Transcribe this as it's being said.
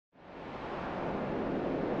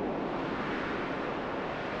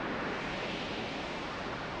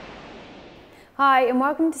Hi and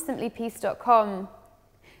welcome to simplypeace.com.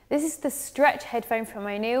 This is the stretch headphone from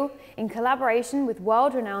Neill in collaboration with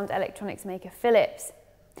world-renowned electronics maker Philips.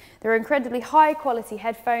 They're an incredibly high quality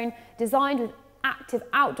headphone designed with active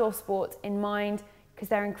outdoor sports in mind because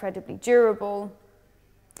they're incredibly durable.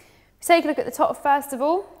 Let's take a look at the top first of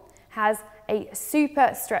all. It has a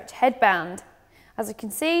super stretch headband. As you can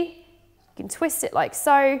see, you can twist it like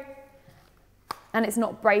so and it's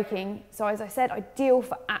not breaking. So as I said, ideal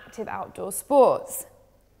for active outdoor sports.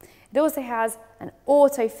 It also has an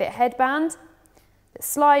auto fit headband that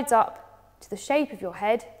slides up to the shape of your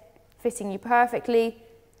head, fitting you perfectly,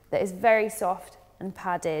 that is very soft and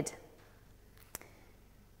padded.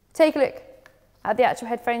 Take a look at the actual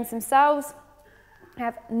headphones themselves. They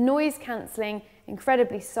have noise cancelling,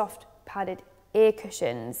 incredibly soft padded ear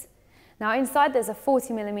cushions. Now inside there's a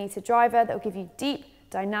 40mm driver that will give you deep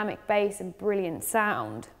dynamic bass and brilliant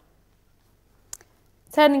sound.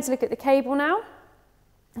 Turning to look at the cable now,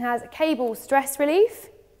 it has a cable stress relief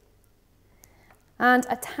and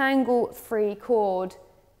a tangle-free cord.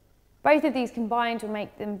 Both of these combined will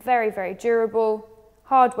make them very, very durable,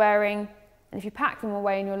 hard wearing, and if you pack them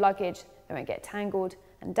away in your luggage, they won't get tangled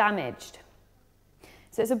and damaged.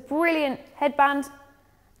 So it's a brilliant headband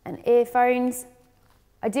and earphones,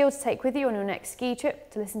 ideal to take with you on your next ski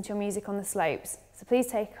trip to listen to your music on the slopes. So please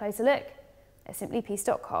take a closer look at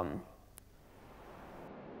simplypeace.com.